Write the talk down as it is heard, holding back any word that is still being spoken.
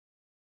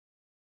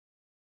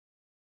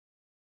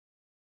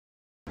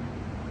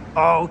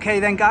Okay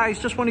then guys,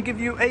 just want to give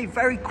you a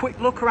very quick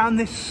look around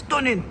this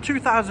stunning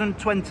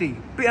 2020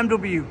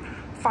 BMW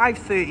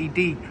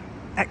 530d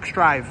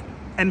X-Drive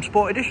M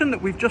Sport Edition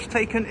that we've just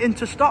taken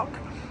into stock.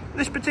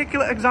 This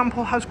particular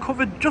example has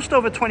covered just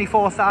over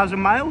 24,000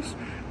 miles,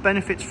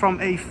 benefits from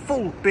a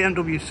full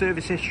BMW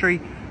service history,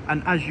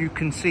 and as you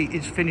can see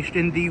is finished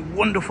in the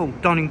wonderful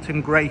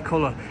Donington grey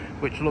colour,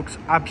 which looks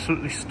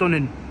absolutely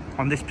stunning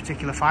on this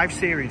particular 5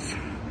 Series.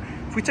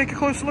 If we take a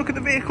closer look at the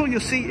vehicle, you'll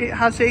see it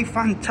has a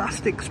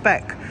fantastic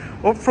spec.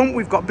 Up front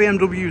we've got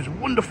BMW's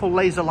wonderful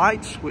laser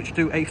lights, which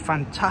do a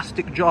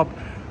fantastic job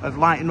of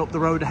lighting up the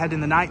road ahead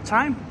in the night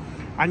time.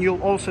 And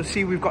you'll also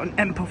see we've got an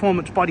M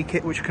Performance body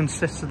kit, which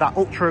consists of that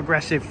ultra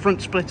aggressive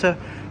front splitter,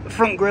 the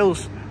front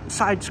grills,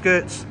 side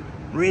skirts,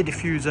 rear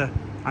diffuser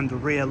and the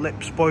rear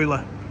lip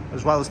spoiler,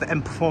 as well as the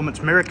M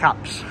Performance mirror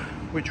caps,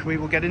 which we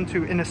will get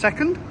into in a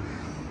second.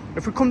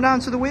 If we come down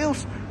to the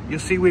wheels, you'll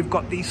see we've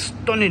got these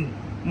stunning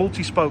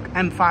multi-spoke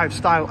M5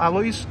 style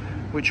alloys,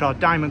 which are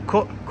diamond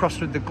cut,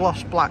 crossed with the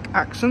gloss black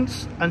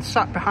accents, and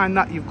sat behind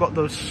that you've got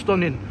those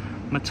stunning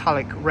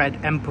metallic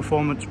red M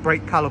Performance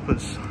brake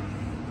calipers.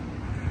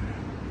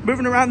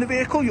 Moving around the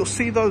vehicle, you'll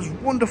see those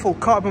wonderful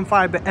carbon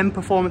fibre M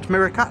Performance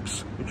mirror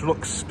caps, which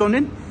look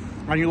stunning,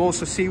 and you'll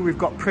also see we've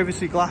got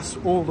privacy glass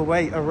all the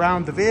way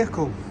around the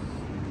vehicle.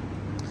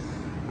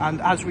 And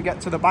as we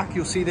get to the back,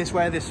 you'll see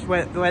where this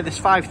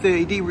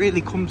 530d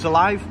really comes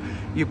alive.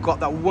 You've got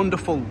that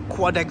wonderful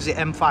quad exit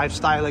M5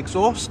 style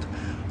exhaust,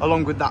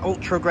 along with that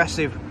ultra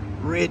aggressive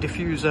rear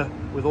diffuser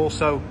with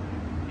also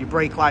your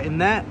brake light in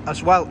there,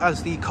 as well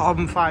as the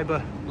carbon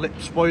fibre lip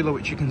spoiler,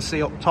 which you can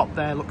see up top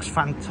there, looks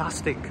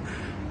fantastic.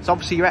 It's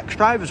obviously your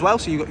X-Drive as well,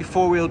 so you've got your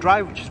 4-wheel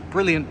drive, which is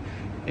brilliant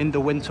in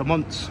the winter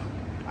months.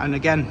 And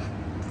again,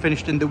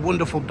 finished in the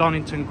wonderful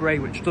Donington grey,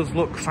 which does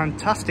look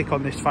fantastic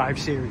on this 5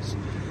 Series.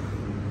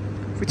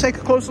 If we take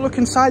a closer look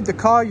inside the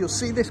car, you'll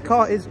see this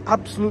car is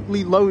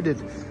absolutely loaded.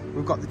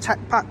 We've got the Tech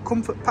Pack,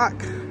 Comfort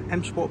Pack,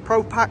 M Sport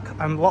Pro Pack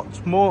and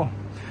lots more.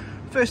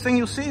 First thing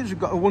you'll see is we've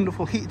got a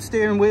wonderful heated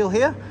steering wheel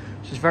here,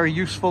 which is very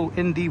useful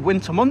in the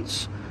winter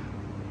months.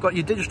 Got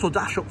your digital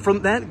dash up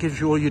front there that gives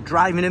you all your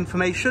driving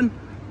information,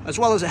 as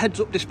well as a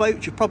heads-up display,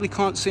 which you probably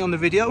can't see on the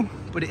video,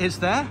 but it is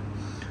there.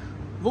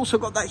 We've also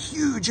got that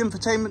huge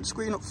infotainment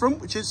screen up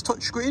front, which is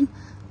touchscreen,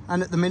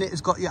 and at the minute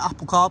it's got your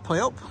Apple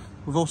CarPlay up.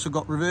 We've also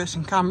got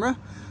reversing camera,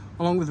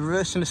 along with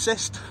reversing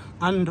assist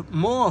and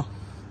more.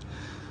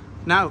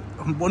 Now,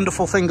 a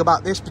wonderful thing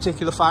about this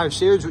particular 5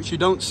 Series, which you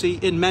don't see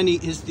in many,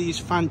 is these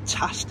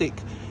fantastic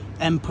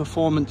M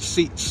Performance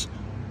seats,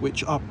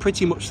 which are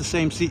pretty much the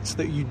same seats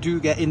that you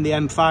do get in the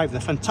M5. They're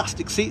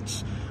fantastic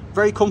seats,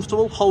 very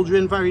comfortable, hold you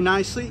in very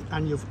nicely,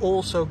 and you've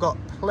also got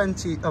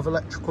plenty of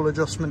electrical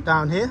adjustment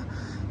down here,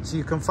 so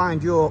you can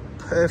find your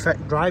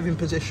perfect driving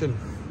position.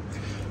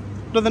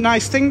 Another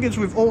nice thing is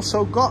we've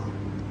also got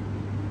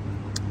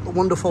a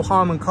wonderful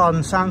Harman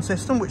Kardon sound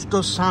system, which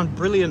does sound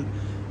brilliant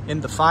in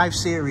the 5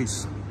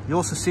 Series. You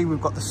also see we've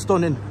got the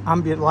stunning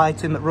ambient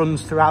lighting that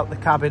runs throughout the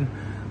cabin,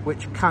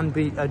 which can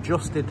be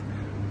adjusted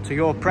to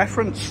your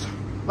preference.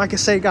 Like I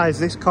say guys,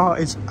 this car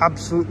is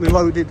absolutely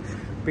loaded,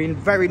 being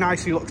very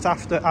nicely looked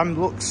after and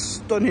looks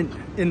stunning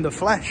in the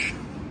flesh.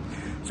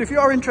 So if you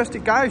are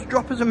interested guys,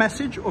 drop us a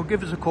message or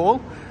give us a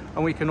call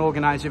and we can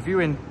organise a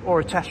viewing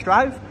or a test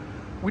drive.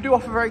 We do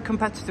offer very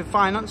competitive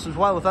finance as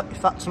well,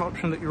 if that's an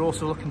option that you're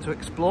also looking to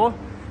explore.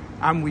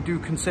 And we do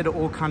consider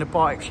all kind of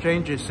part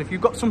exchanges. So if you've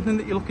got something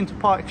that you're looking to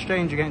part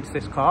exchange against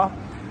this car,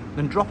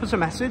 then drop us a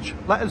message,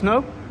 let us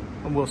know,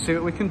 and we'll see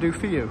what we can do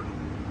for you.